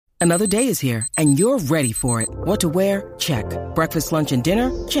Another day is here, and you're ready for it. What to wear? Check. Breakfast, lunch, and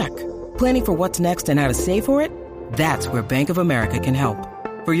dinner? Check. Planning for what's next and how to save for it? That's where Bank of America can help.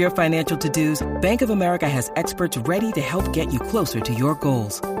 For your financial to-dos, Bank of America has experts ready to help get you closer to your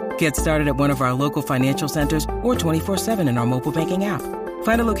goals. Get started at one of our local financial centers or 24/7 in our mobile banking app.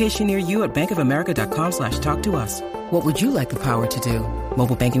 Find a location near you at bankofamerica.com/talktous. What would you like the power to do?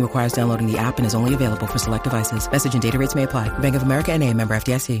 Mobile banking requires downloading the app and is only available for select devices. Message and data rates may apply. Bank of America N.A., member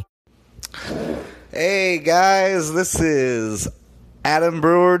FDIC. Hey guys, this is Adam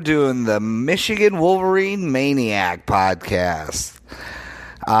Brewer doing the Michigan Wolverine Maniac podcast.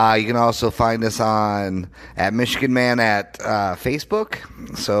 You can also find us at Michigan Man at Facebook.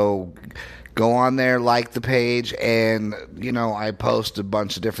 So go on there, like the page, and I post a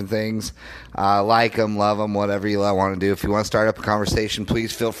bunch of different things. Like them, love them, whatever you want to do. If you want to start up a conversation,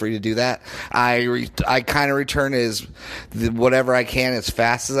 please feel free to do that. I kind of return whatever I can as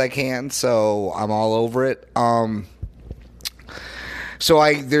fast as I can, so I'm all over it.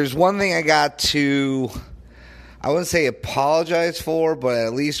 There's one thing I got to, I wouldn't say apologize for, but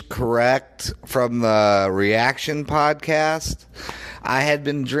at least correct from the Reaction podcast. I had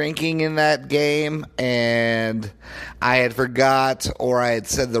been drinking in that game, and I had forgot, or I had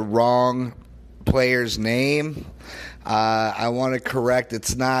said the wrong player's name. I want to correct.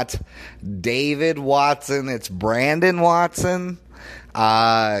 It's not David Watson. It's Brandon Watson.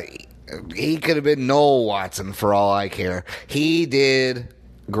 He could have been Noel Watson for all I care. He did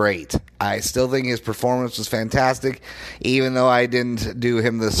great. I still think his performance was fantastic, even though I didn't do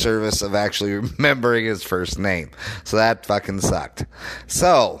him the service of actually remembering his first name. So that fucking sucked.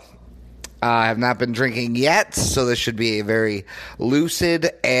 So I have not been drinking yet, so this should be a very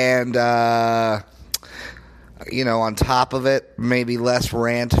lucid and, on top of it, maybe less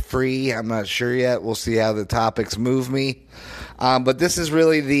rant-free. I'm not sure yet. We'll see how the topics move me. But this is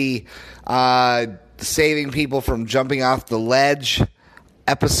really the saving people from jumping off the ledge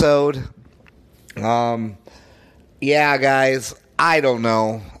episode. Yeah, guys, I don't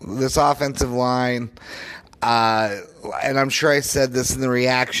know. This offensive line, and I'm sure I said this in the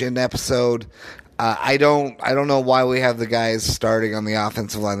Reaction episode, I don't know why we have the guys starting on the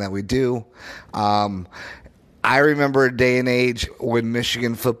offensive line that we do. I remember a day and age when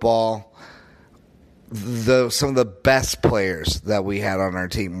Michigan football, some of the best players that we had on our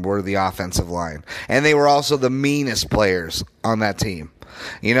team were the offensive line. And they were also the meanest players on that team.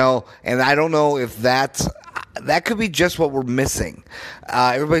 And I don't know if that could be just what we're missing.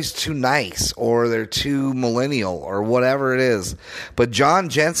 Everybody's too nice, or they're too millennial, or whatever it is. But John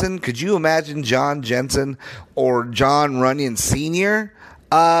Jensen, could you imagine John Jensen or John Runyon Sr.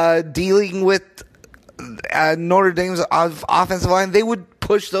 Dealing with Notre Dame's offensive line? They would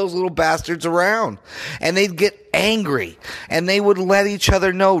push those little bastards around, and they'd get angry, and they would let each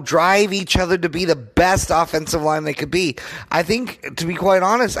other know, drive each other to be the best offensive line they could be. I think, to be quite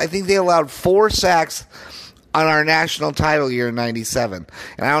honest, I think they allowed 4 sacks on our national title year in 97.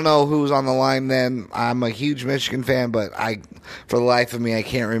 And I don't know who was on the line then. I'm a huge Michigan fan, but for the life of me, I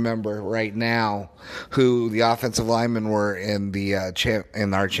can't remember right now who the offensive linemen were in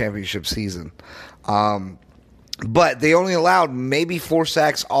in our championship season. But they only allowed maybe 4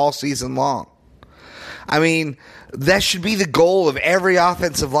 sacks all season long. I mean, that should be the goal of every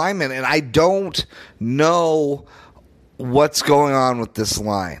offensive lineman, and I don't know what's going on with this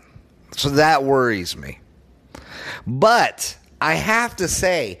line. So that worries me. But I have to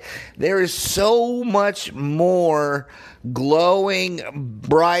say, there is so much more glowing,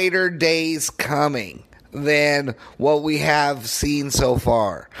 brighter days coming than what we have seen so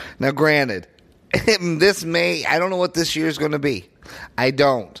far. Now, granted, I don't know what this year is going to be. I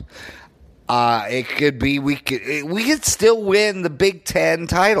don't. It could be we could still win the Big Ten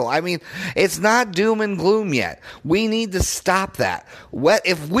title. I mean, it's not doom and gloom yet. We need to stop that.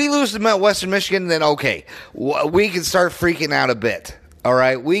 If we lose to Western Michigan, then okay, we can start freaking out a bit. All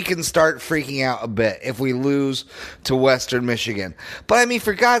right, we can start freaking out a bit if we lose to Western Michigan. But I mean,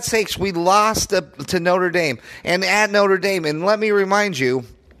 for God's sakes, we lost to Notre Dame, and at Notre Dame. And let me remind you,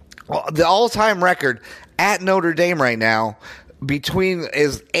 the all-time record at Notre Dame right now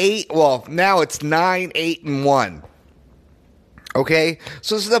is 8. Well, now it's 9-8-1. Okay?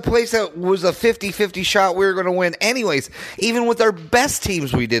 So this is a place that was a 50-50 shot we were going to win anyways. Even with our best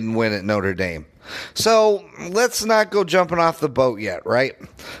teams, we didn't win at Notre Dame. So let's not go jumping off the boat yet, right?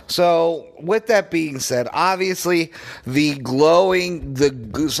 So with that being said, obviously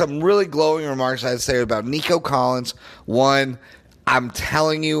some really glowing remarks I'd say about Nico Collins. One, I'm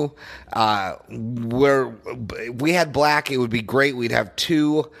telling you, we had Black, it would be great. We'd have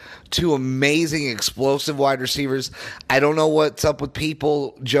two amazing, explosive wide receivers. I don't know what's up with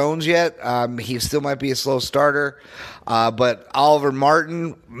People Jones yet. He still might be a slow starter. But Oliver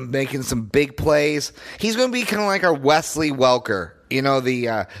Martin making some big plays. He's going to be kind of like our Wesley Welker.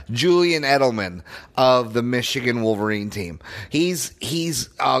 The Julian Edelman of the Michigan Wolverine team. He's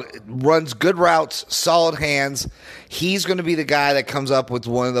runs good routes, solid hands. He's going to be the guy that comes up with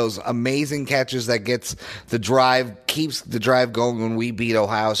one of those amazing catches that keeps the drive going when we beat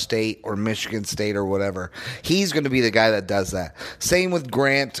Ohio State or Michigan State or whatever. He's going to be the guy that does that. Same with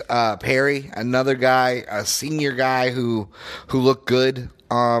Grant Perry, another guy, a senior guy who looked good.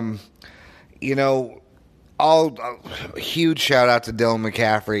 Huge shout out to Dylan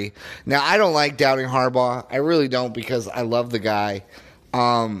McCaffrey. Now, I don't like doubting Harbaugh. I really don't, because I love the guy.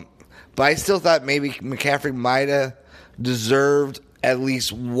 But I still thought maybe McCaffrey might have deserved at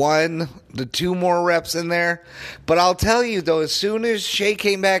least 1 to 2 more reps in there. But I'll tell you, though, as soon as Shea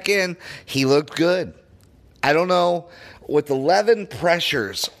came back in, he looked good. I don't know, with 11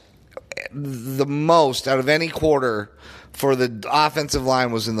 pressures, the most out of any quarter for the offensive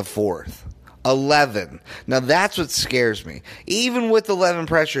line was in the fourth. 11. Now, that's what scares me. Even with 11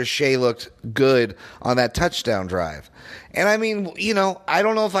 pressures, Shea looked good on that touchdown drive. And I mean, I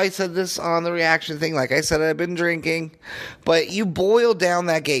don't know if I said this on the reaction thing. Like I said, I've been drinking. But you boil down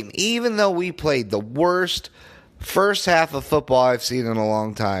that game. Even though we played the worst first half of football I've seen in a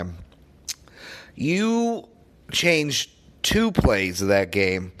long time, you changed 2 plays of that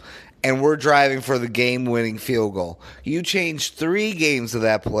game, and we're driving for the game-winning field goal. You changed 3 games of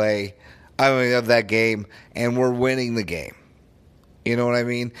that game, and we're winning the game. You know what I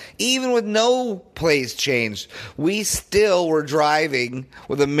mean? Even with no plays changed, we still were driving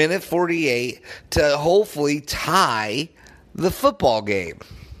with 1:48 to hopefully tie the football game.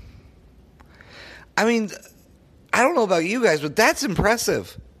 I mean, I don't know about you guys, but that's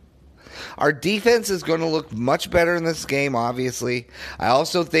impressive. Our defense is going to look much better in this game, obviously. I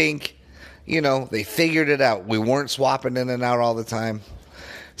also think, they figured it out. We weren't swapping in and out all the time.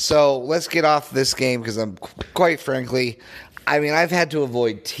 So let's get off this game, because quite frankly, I've had to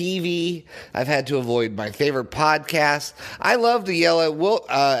avoid TV. I've had to avoid my favorite podcast. I love to yell at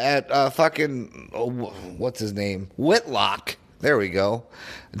what's his name? Whitlock. There we go.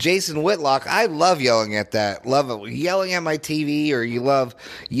 Jason Whitlock. I love yelling at that. Love it. Yelling at my TV, or you love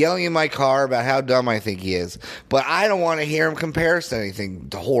yelling in my car about how dumb I think he is. But I don't want to hear him compare us to anything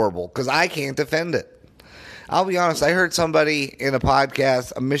horrible, because I can't defend it. I'll be honest, I heard somebody in a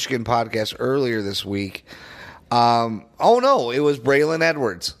Michigan podcast earlier this week. It was Braylon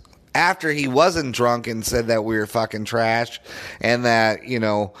Edwards. After he wasn't drunk and said that we were fucking trash and that,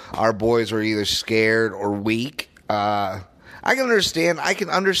 our boys were either scared or weak. I can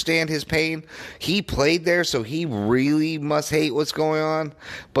understand his pain. He played there, so he really must hate what's going on.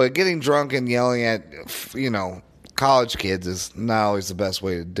 But getting drunk and yelling at, college kids is not always the best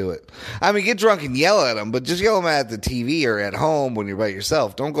way to do it. Get drunk and yell at them, but just yell them at the TV or at home when you're by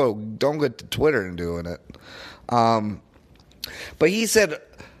yourself. Don't go to Twitter and doing it. But he said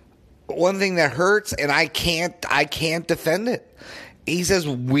one thing that hurts, and I can't defend it. He says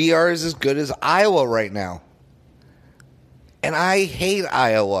we are as good as Iowa right now. And I hate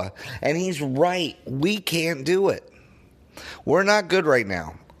Iowa. And he's right. We can't do it. We're not good right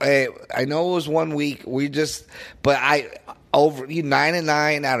now. I know it was 1 week. Over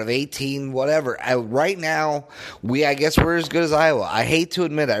 9-9 out of 18, whatever. Right now, I guess we're as good as Iowa. I hate to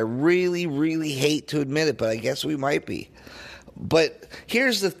admit it. I really, really hate to admit it, but I guess we might be. But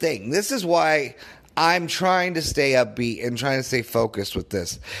here's the thing. This is why I'm trying to stay upbeat and trying to stay focused with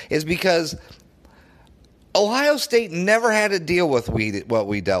this. Is because Ohio State never had to deal with what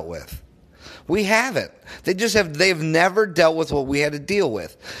we dealt with. We haven't. They've never dealt with what we had to deal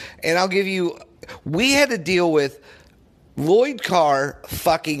with. And I'll give you, we had to deal with Lloyd Carr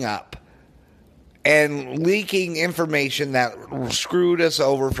fucking up and leaking information that screwed us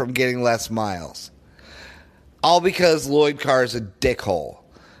over from getting Les Miles. All because Lloyd Carr is a dickhole.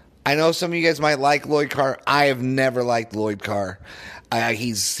 I know some of you guys might like Lloyd Carr. I have never liked Lloyd Carr. I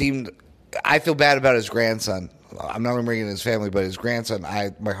feel bad about his grandson. I'm not going to bring in his family, but his grandson,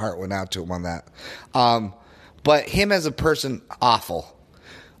 my heart went out to him on that. But him as a person, awful.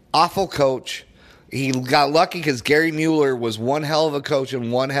 Awful coach. He got lucky because Gary Mueller was one hell of a coach and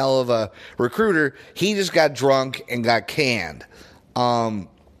one hell of a recruiter. He just got drunk and got canned.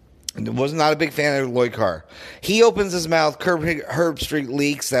 Was not a big fan of Lloyd Carr. He opens his mouth, Herbstreit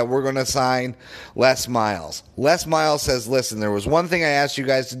leaks that we're going to sign Les Miles. Les Miles says, listen, there was one thing I asked you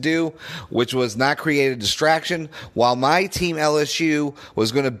guys to do, which was not create a distraction, while my team LSU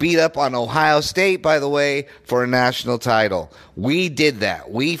was going to beat up on Ohio State, by the way, for a national title. We did that.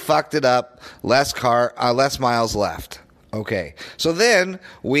 We fucked it up. Les Miles left. Okay, so then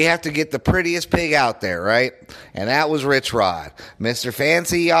we have to get the prettiest pig out there, right? And that was Rich Rod. Mr.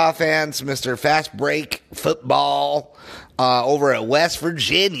 Fancy Offense, Mr. Fast Break Football over at West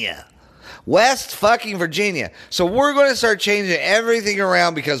Virginia. West fucking Virginia. So we're going to start changing everything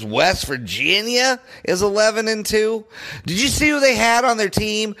around because West Virginia is 11-2. Did you see who they had on their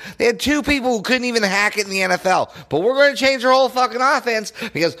team? They had two people who couldn't even hack it in the NFL. But we're going to change their whole fucking offense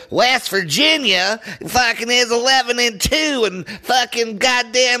because West Virginia fucking is 11-2 and fucking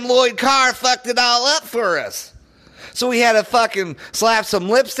goddamn Lloyd Carr fucked it all up for us. So we had to fucking slap some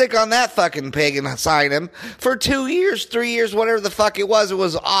lipstick on that fucking pig and sign him for 2 years, 3 years, whatever the fuck it was. It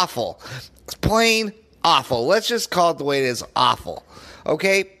was awful. It's plain awful. Let's just call it the way it is, awful.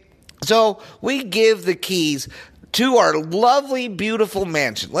 Okay? So we give the keys to our lovely, beautiful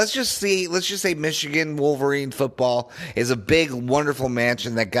mansion. Let's just say Michigan Wolverine football is a big, wonderful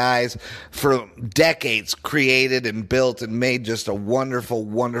mansion that guys for decades created and built and made just a wonderful,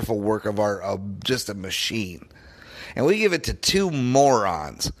 wonderful work of art, just a machine. And we give it to two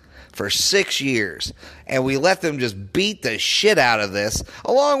morons for 6 years. And we let them just beat the shit out of this,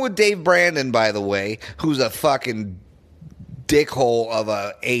 along with Dave Brandon, by the way, who's a fucking dickhole of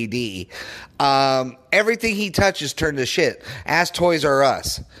a AD. Everything he touches turned to shit. Ask Toys R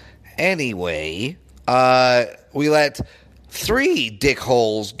Us. Anyway, we let 3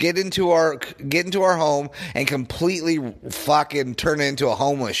 dickholes get into our home and completely fucking turn it into a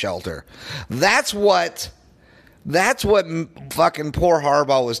homeless shelter. That's what fucking poor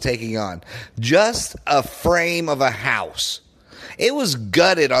Harbaugh was taking on. Just a frame of a house. It was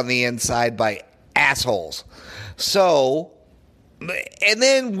gutted on the inside by assholes. So, and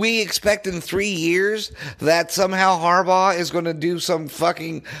then we expect in 3 years that somehow Harbaugh is going to do some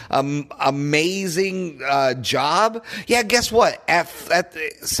fucking amazing job. Yeah, guess what? At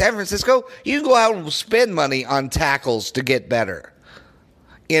San Francisco, you can go out and spend money on tackles to get better.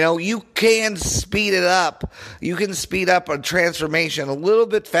 You know, you can speed it up. You can speed up a transformation a little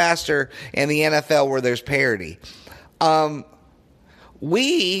bit faster in the NFL where there's parity. Harbaugh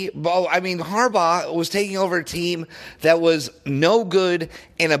was taking over a team that was no good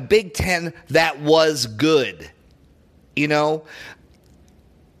in a Big Ten that was good. You know?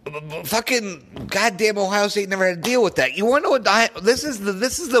 Fucking goddamn Ohio State never had to deal with that. You want to know what this is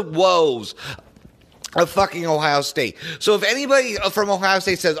the woes of fucking Ohio State. So if anybody from Ohio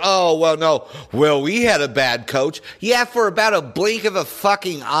State says, we had a bad coach. Yeah, for about a blink of a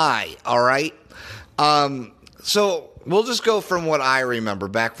fucking eye, all right? So we'll just go from what I remember,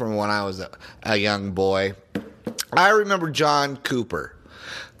 back from when I was a young boy. I remember John Cooper.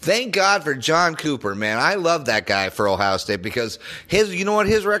 Thank God for John Cooper, man. I love that guy for Ohio State because you know what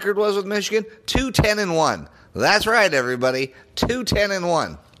his record was with Michigan? 2-10-1. That's right, everybody.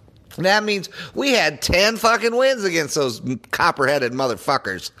 2-10-1. That means we had 10 fucking wins against those copper-headed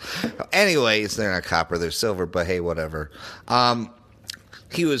motherfuckers. Anyways, they're not copper, they're silver, but hey, whatever.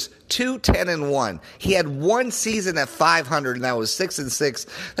 He was 2-10-1. He had one season at 500, and that was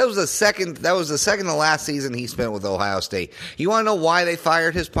 6-6. That was the second to last season he spent with Ohio State. You want to know why they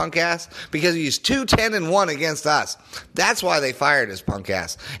fired his punk ass? Because he's 2-10-1 against us. That's why they fired his punk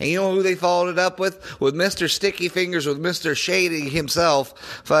ass. And you know who they followed it up with? With Mr. Sticky Fingers, with Mr. Shady himself,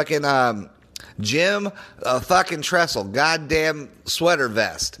 fucking Jim fucking Tressel, goddamn Sweater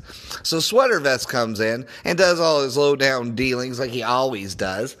Vest. So Sweater Vest comes in and does all his low-down dealings like he always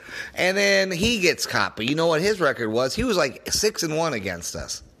does. And then he gets caught. But you know what his record was? He was like 6-1 against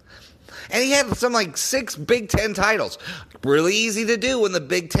us. And he had some like 6 Big Ten titles. Really easy to do when the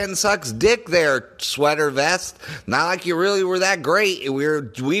Big Ten sucks dick there, Sweater Vest. Not like you really were that great.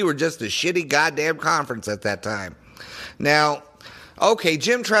 We were just a shitty goddamn conference at that time. Now, okay,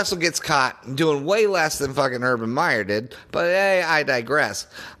 Jim Tressel gets caught doing way less than fucking Urban Meyer did, but hey, I digress.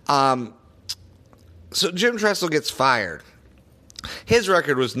 So Jim Tressel gets fired. His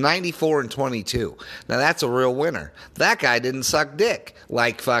record was 94-22. Now that's a real winner. That guy didn't suck dick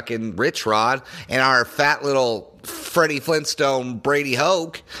like fucking Rich Rod and our fat little Freddie Flintstone Brady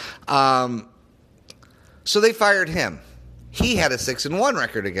Hoke. So they fired him. He had a 6-1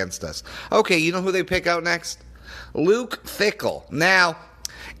 record against us. Okay, you know who they pick out next? Luke Fickell. Now,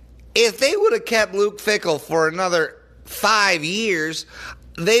 if they would have kept Luke Fickell for another 5 years,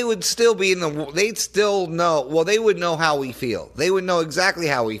 they would still be they'd still know, well, they would know how we feel. They would know exactly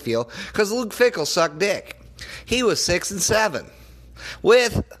how we feel because Luke Fickell sucked dick. He was 6-7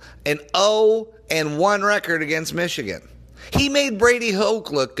 with an 0-1 record against Michigan. He made Brady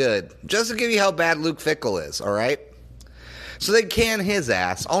Hoke look good, just to give you how bad Luke Fickell is, all right? So they can his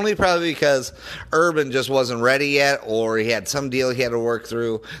ass, only probably because Urban just wasn't ready yet, or he had some deal he had to work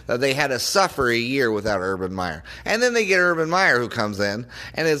through, that they had to suffer a year without Urban Meyer. And then they get Urban Meyer, who comes in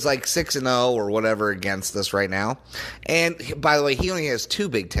and is like 6-0 or whatever against us right now. And by the way, he only has 2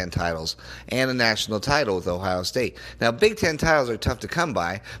 Big Ten titles and a national title with Ohio State. Now, Big Ten titles are tough to come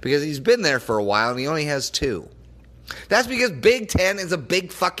by because he's been there for a while and he only has 2. That's because Big Ten is a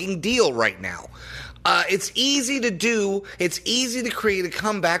big fucking deal right now. It's easy to do. It's easy to create a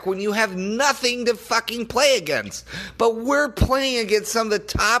comeback when you have nothing to fucking play against. But we're playing against some of the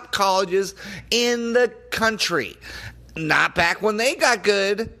top colleges in the country. Not back when they got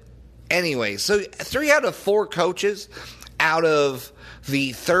good. Anyway, so 3 out of 4 coaches out of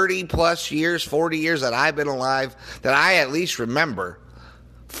the 30-plus years, 40 years that I've been alive, that I at least remember,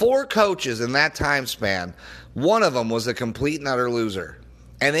 4 coaches in that time span, one of them was a complete and utter loser.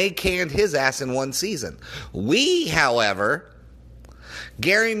 And they canned his ass in 1 season. We, however,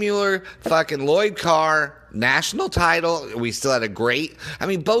 Gary Mueller, fucking Lloyd Carr, national title. We still had Bo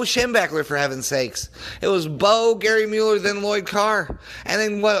Schembechler, for heaven's sakes. It was Bo, Gary Mueller, then Lloyd Carr. And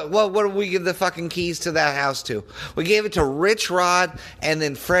then what did we give the fucking keys to that house to? We gave it to Rich Rod and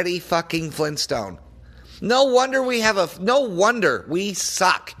then Freddie fucking Flintstone. No wonder we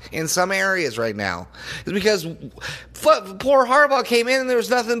suck in some areas right now. It's because poor Harbaugh came in and there was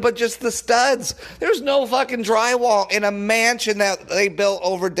nothing but just the studs. There's no fucking drywall in a mansion that they built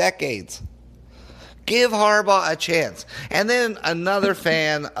over decades. Give Harbaugh a chance. And then another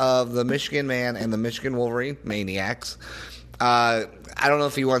fan of the Michigan Man and the Michigan Wolverine Maniacs. I don't know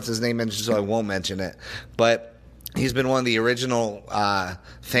if he wants his name mentioned, so I won't mention it. But he's been one of the original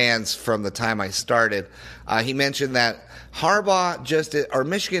fans from the time I started. He mentioned that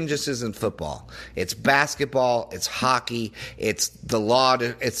Michigan just isn't football. It's basketball. It's hockey. It's the law.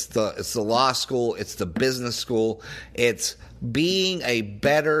 It's the law school. It's the business school. It's being a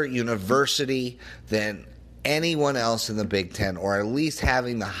better university than anyone else in the Big Ten, or at least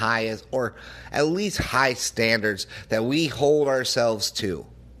having the highest, or at least high standards that we hold ourselves to.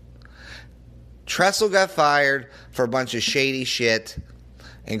 Tressel got fired for a bunch of shady shit,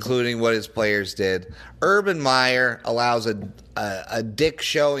 including what his players did. Urban Meyer allows a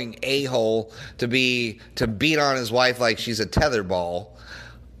dick-showing a-hole to beat on his wife like she's a tetherball.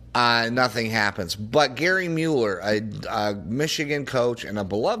 Nothing happens. But Gary Mueller, a Michigan coach and a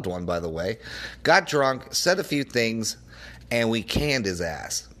beloved one, by the way, got drunk, said a few things, and we canned his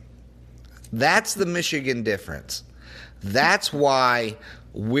ass. That's the Michigan difference. That's why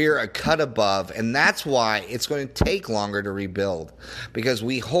we're a cut above, and that's why it's going to take longer to rebuild, because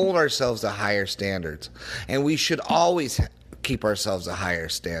we hold ourselves to higher standards, and we should always keep ourselves to higher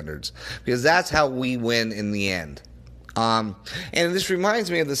standards, because that's how we win in the end. And this reminds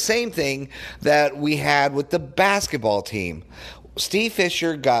me of the same thing that we had with the basketball team. Steve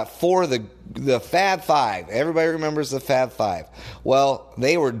Fisher got 4 of the Fab Five. Everybody remembers the Fab Five. Well,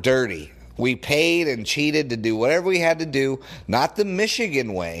 they were dirty. We paid and cheated to do whatever we had to do, not the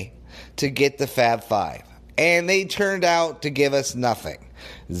Michigan way, to get the Fab Five. And they turned out to give us nothing.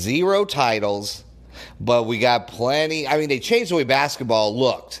 0 titles, but we got plenty. I mean, they changed the way basketball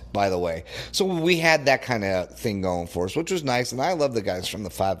looked, by the way. So we had that kind of thing going for us, which was nice. And I love the guys from the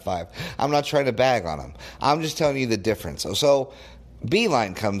Fab Five. I'm not trying to bag on them. I'm just telling you the difference. So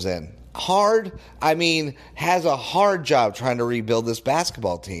Beilein comes in. Has a hard job trying to rebuild this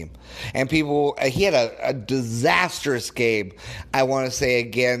basketball team. And he had a disastrous game, I want to say,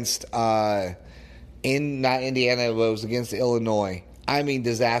 against, not Indiana, but it was against Illinois.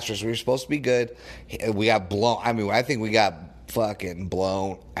 Disastrous. We were supposed to be good. We got blown. I think we got fucking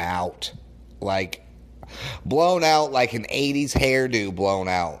blown out. Blown out like an 80s hairdo blown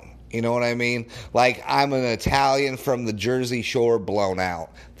out. You know what I mean? Like I'm an Italian from the Jersey Shore blown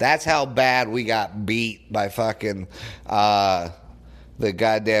out. That's how bad we got beat by fucking the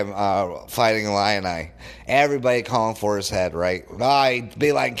goddamn Fighting Illini. Everybody calling for his head, right?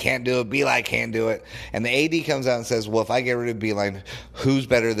 Beilein can't do it. Beilein can't do it. And the AD comes out and says, well, if I get rid of Beilein, who's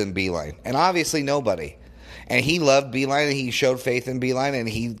better than Beilein? And obviously nobody. And he loved Beilein, and he showed faith in Beilein, and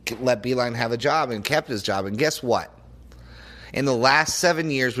he let Beilein have a job and kept his job. And guess what? In the last 7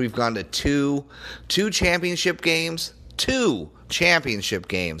 years, we've gone to two championship games, 2 championship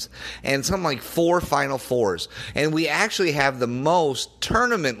games, and something like 4 Final Fours. And we actually have the most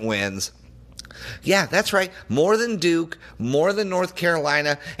tournament wins Yeah, that's right. More than Duke, more than North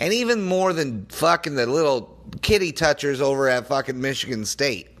Carolina, and even more than fucking the little kitty touchers over at fucking Michigan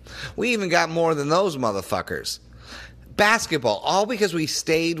State. We even got more than those motherfuckers. Basketball, all because we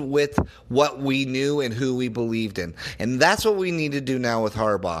stayed with what we knew and who we believed in. And that's what we need to do now with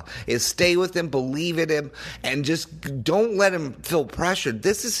Harbaugh, is stay with him, believe in him, and just don't let him feel pressured.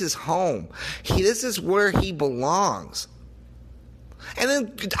 This is his home. This is where he belongs. And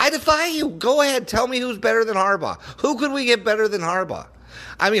then I defy you. Go ahead. Tell me who's better than Harbaugh. Who could we get better than Harbaugh?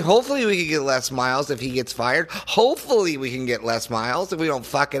 I mean, hopefully we can get Les Miles if he gets fired. Hopefully we can get Les Miles if we don't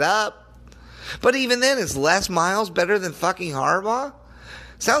fuck it up. But even then, is Les Miles better than fucking Harbaugh?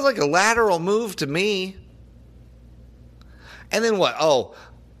 Sounds like a lateral move to me. And then what? Oh,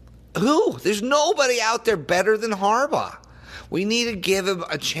 who? There's nobody out there better than Harbaugh. We need to give him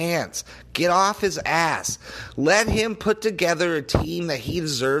a chance. Get off his ass. Let him put together a team that he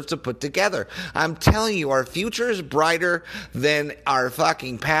deserves to put together. I'm telling you, our future is brighter than our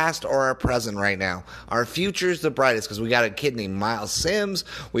fucking past or our present right now. Our future is the brightest because we got a kid named Miles Sims.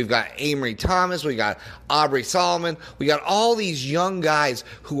 We've got Amory Thomas. We got Aubrey Solomon. We got all these young guys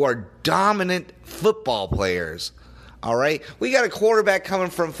who are dominant football players. All right, we got a quarterback coming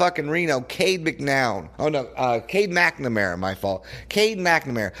from fucking Reno, Cade McNown. Oh no, Cade McNamara. My fault. Cade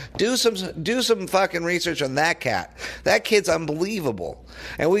McNamara. Do some fucking research on that cat. That kid's unbelievable.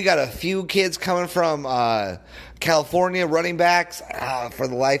 And we got a few kids coming from California, running backs. For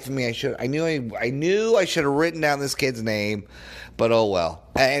the life of me, I knew I should have written down this kid's name, but oh well.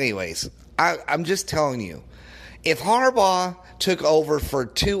 Anyways, I'm just telling you, if Harbaugh took over for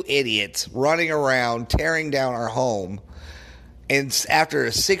two idiots running around, tearing down our home, and after a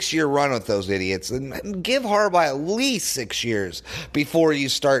 6-year run with those idiots, and give Harbaugh at least 6 years before you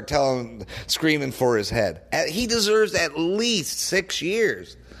start screaming for his head. He deserves at least 6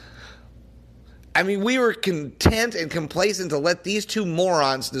 years. I mean, we were content and complacent to let these two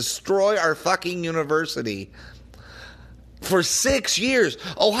morons destroy our fucking university for 6 years.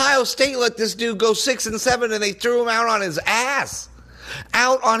 Ohio State let this dude go 6-7, and they threw him out on his ass.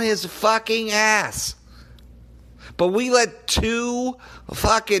 Out on his fucking ass. But we let two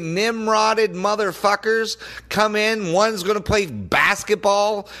fucking nimrodded motherfuckers come in. One's going to play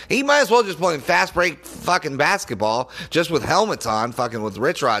basketball. He might as well just play fast break fucking basketball, just with helmets on, fucking with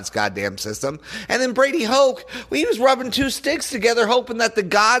Rich Rod's goddamn system. And then Brady Hoke, he was rubbing two sticks together, hoping that the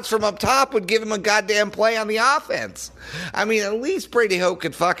gods from up top would give him a goddamn play on the offense. I mean, at least Brady Hoke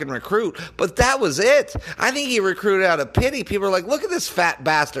could fucking recruit, but that was it. I think he recruited out of pity. People are like, look at this fat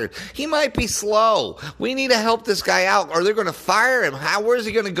bastard. He might be slow. We need to help this guy out, or they're going to fire him. Where's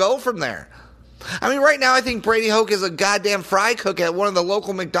he going to go from there? I mean, right now I think Brady Hoke is a goddamn fry cook at one of the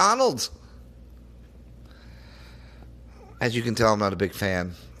local McDonald's. As you can tell, I'm not a big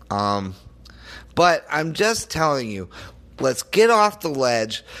fan. But I'm just telling you, let's get off the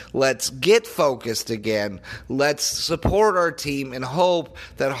ledge. Let's get focused again. Let's support our team and hope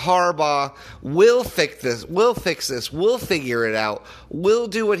that Harbaugh will fix this. We'll figure it out. We'll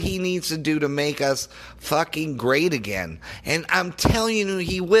do what he needs to do to make us fucking great again. And I'm telling you,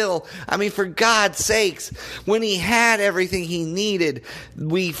 he will. I mean, for God's sakes, when he had everything he needed,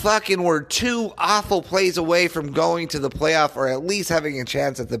 we fucking were 2 awful plays away from going to the playoff or at least having a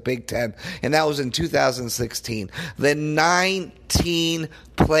chance at the Big Ten. And that was in 2016. Then 19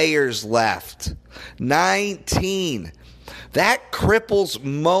 players left. 19. That cripples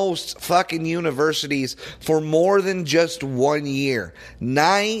most fucking universities for more than just 1 year.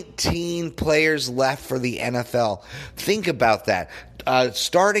 19 players left for the NFL. Think about that.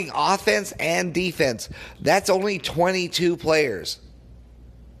 Starting offense and defense, that's only 22 players.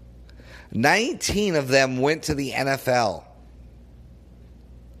 19 of them went to the NFL.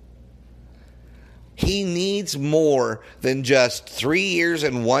 He needs more than just 3 years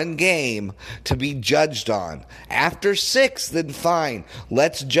and 1 game to be judged on. After 6, then fine.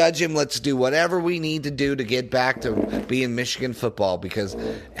 Let's judge him. Let's do whatever we need to do to get back to being Michigan football. Because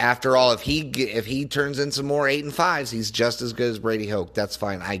after all, if he turns in some more 8 and 5s, he's just as good as Brady Hoke. That's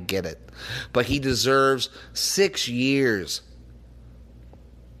fine. I get it. But he deserves 6 years.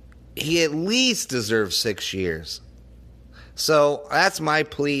 He at least deserves 6 years. So that's my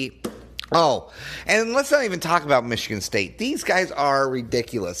plea. Oh, and let's not even talk about Michigan State. These guys are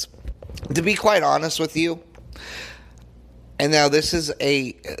ridiculous. To be quite honest with you, and now this is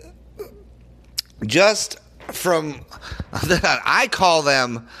just from, I call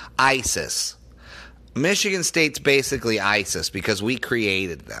them ISIS. Michigan State's basically ISIS because we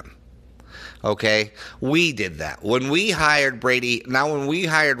created them. Okay? We did that. When we hired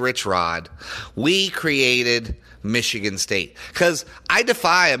Rich Rod, we created Michigan State. Because I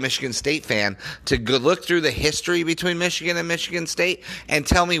defy a Michigan State fan to go look through the history between Michigan and Michigan State and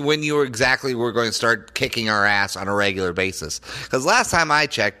tell me when you were going to start kicking our ass on a regular basis. Because last time I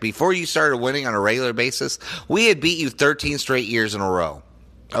checked, before you started winning on a regular basis, we had beat you 13 straight years in a row.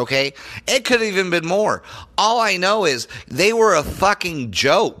 Okay? It could have even been more. All I know is they were a fucking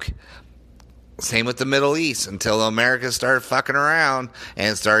joke. Same with the Middle East until America started fucking around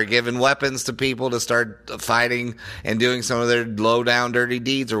and started giving weapons to people to start fighting and doing some of their low down dirty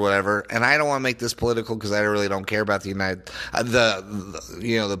deeds or whatever. And I don't want to make this political because I really don't care about the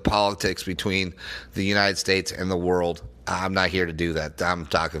the politics between the United States and the world. I'm not here to do that. I'm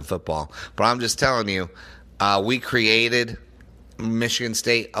talking football, but I'm just telling you, we created Michigan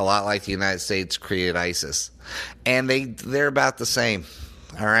State a lot like the United States created ISIS, and they're about the same.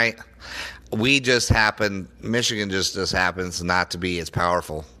 All right. Michigan just happens not to be as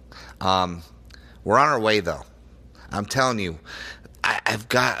powerful. We're on our way, though. I'm telling you, I've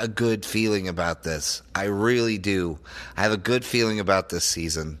got a good feeling about this. I really do. I have a good feeling about this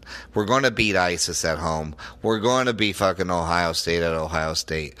season. We're going to beat ISIS at home. We're going to beat fucking Ohio State at Ohio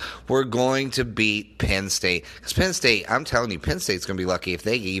State. We're going to beat Penn State. Because Penn State, I'm telling you, Penn State's going to be lucky if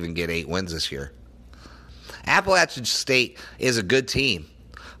they even get 8 wins this year. Appalachian State is a good team,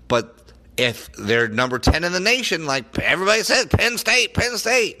 but if they're number 10 in the nation, like everybody said, Penn State,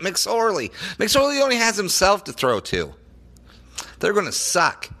 McSorley only has himself to throw to. They're going to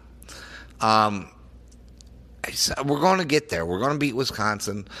suck. We're going to get there. We're going to beat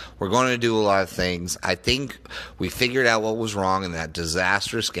Wisconsin. We're going to do a lot of things. I think we figured out what was wrong in that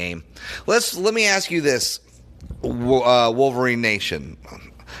disastrous game. Let me ask you this, Wolverine Nation,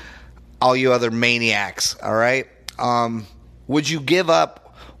 all you other maniacs, all right? Would you give up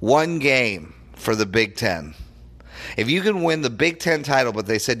one game for the Big Ten? If you can win the Big Ten title, but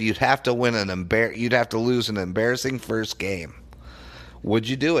they said you'd have to lose an embarrassing first game, would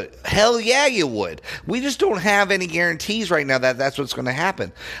you do it? Hell yeah, you would. We just don't have any guarantees right now that that's what's going to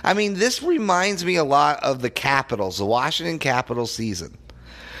happen. I mean, this reminds me a lot of the Capitals, the Washington Capitals season.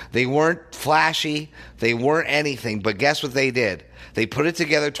 They weren't flashy. They weren't anything. But guess what they did? They put it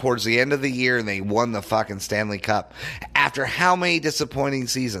together towards the end of the year, and they won the fucking Stanley Cup. After how many disappointing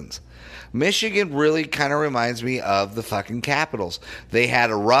seasons? Michigan really kind of reminds me of the fucking Capitals. They had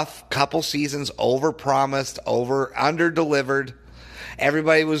a rough couple seasons, overpromised, under-delivered.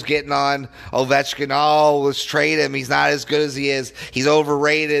 Everybody was getting on Ovechkin. Oh, let's trade him. He's not as good as he is. He's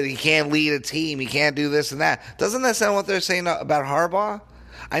overrated. He can't lead a team. He can't do this and that. Doesn't that sound what they're saying about Harbaugh?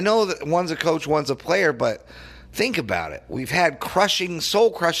 I know that one's a coach, one's a player, but think about it. We've had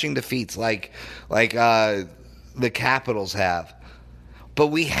soul-crushing defeats like the Capitals have. But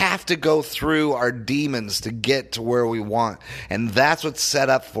we have to go through our demons to get to where we want. And that's what's set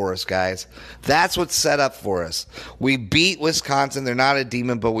up for us, guys. That's what's set up for us. We beat Wisconsin. They're not a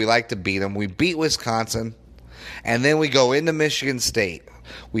demon, but we like to beat them. We beat Wisconsin. And then we go into Michigan State.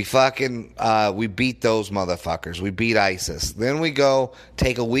 We beat those motherfuckers. We beat ISIS. Then we go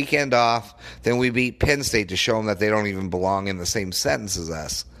take a weekend off. Then we beat Penn State to show them that they don't even belong in the same sentence as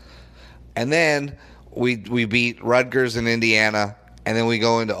us. And then we beat Rutgers and Indiana. And then we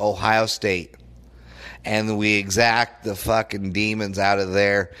go into Ohio State. And we exact the fucking demons out of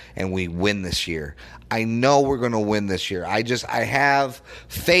there. And we win this year. I know we're going to win this year. I have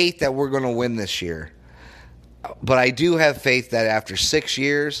faith that we're going to win this year. But I do have faith that after 6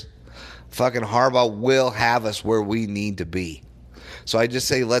 years, fucking Harbaugh will have us where we need to be. So I just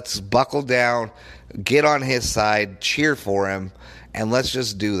say let's buckle down, get on his side, cheer for him, and let's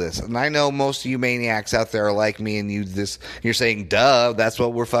just do this. And I know most of you maniacs out there are like me, and you're saying, duh, that's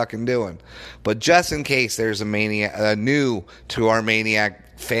what we're fucking doing. But just in case there's a new to our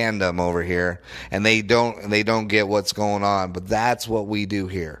maniac fandom over here, and they don't get what's going on, but that's what we do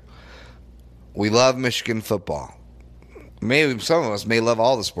here. We love Michigan football. Maybe some of us may love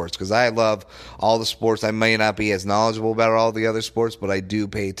all the sports because I love all the sports. I may not be as knowledgeable about all the other sports, but I do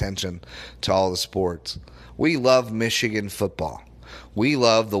pay attention to all the sports. We love Michigan football. We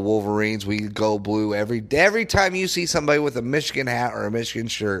love the Wolverines. We go blue every time you see somebody with a Michigan hat or a Michigan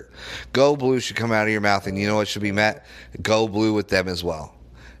shirt. Go blue should come out of your mouth, and you know what should be met? Go blue with them as well.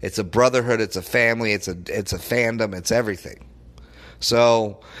 It's a brotherhood. It's a family. It's a fandom. It's everything.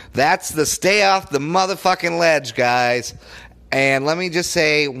 So that's the stay off the motherfucking ledge, guys. And let me just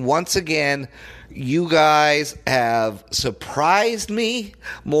say once again, you guys have surprised me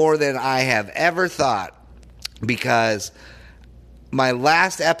more than I have ever thought, because my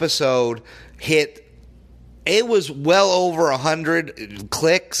last episode it was well over 100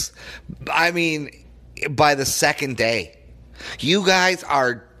 clicks. I mean, by the second day. You guys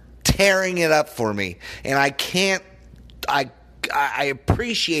are 10 tearing it up for me, and I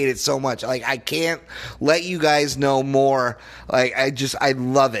appreciate it so much. Like, I can't let you guys know more. Like, I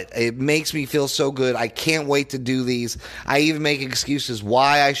love it. It makes me feel so good. I can't wait to do these. I even make excuses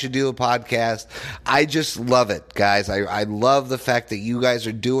why I should do a podcast. I just love it, guys. I love the fact that you guys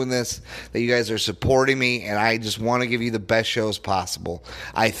are doing this, that you guys are supporting me, and I just want to give you the best shows possible.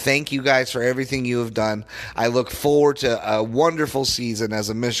 I thank you guys for everything you have done. I look forward to a wonderful season as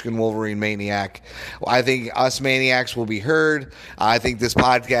a Michigan Wolverine Maniac. I think us Maniacs will be heard. I think this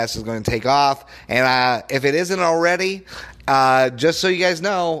podcast is going to take off. And if it isn't already, just so you guys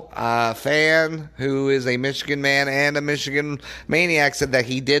know, a fan who is a Michigan man and a Michigan Maniac said that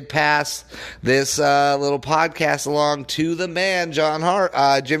he did pass this little podcast along to the man,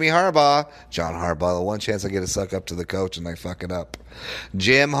 Jimmy Harbaugh. John Harbaugh, the one chance I get to suck up to the coach and I fuck it up.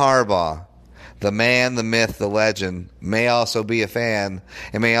 Jim Harbaugh. The man, the myth, the legend, may also be a fan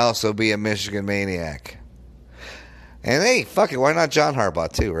and may also be a Michigan Maniac. And hey, fuck it, why not John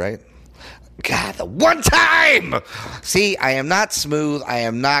Harbaugh too, right? God, the one time! See, I am not smooth. I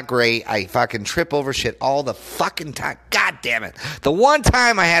am not great. I fucking trip over shit all the fucking time. God damn it. The one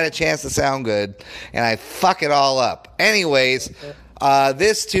time I had a chance to sound good, and I fuck it all up. Anyways,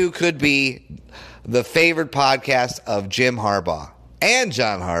 this too could be the favorite podcast of Jim Harbaugh and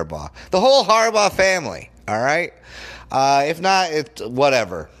John Harbaugh. The whole Harbaugh family, all right? If not, it's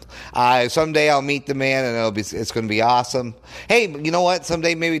whatever. Someday I'll meet the man, and it's going to be awesome. Hey, you know what?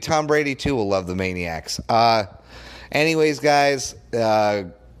 Someday maybe Tom Brady, too, will love the Maniacs. Anyways, guys,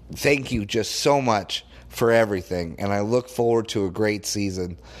 thank you just so much for everything, and I look forward to a great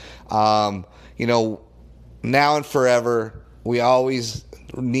season. Now and forever, we always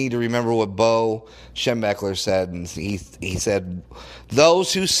need to remember what Bo Schembechler said, and he said,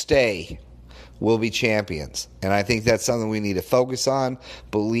 those who stay will be champions. And I think that's something we need to focus on,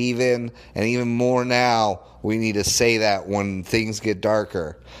 believe in, and even more now, we need to say that when things get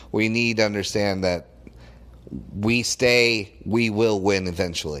darker. We need to understand that we stay, we will win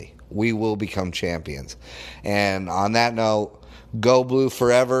eventually. We will become champions. And on that note, go blue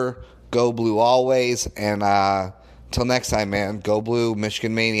forever, go blue always, and till next time, man, go blue,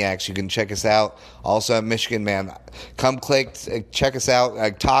 Michigan Maniacs. You can check us out also at Michigan Man. Come check us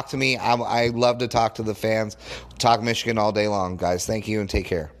out. Talk to me. I love to talk to the fans. Talk Michigan all day long, guys. Thank you and take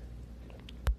care.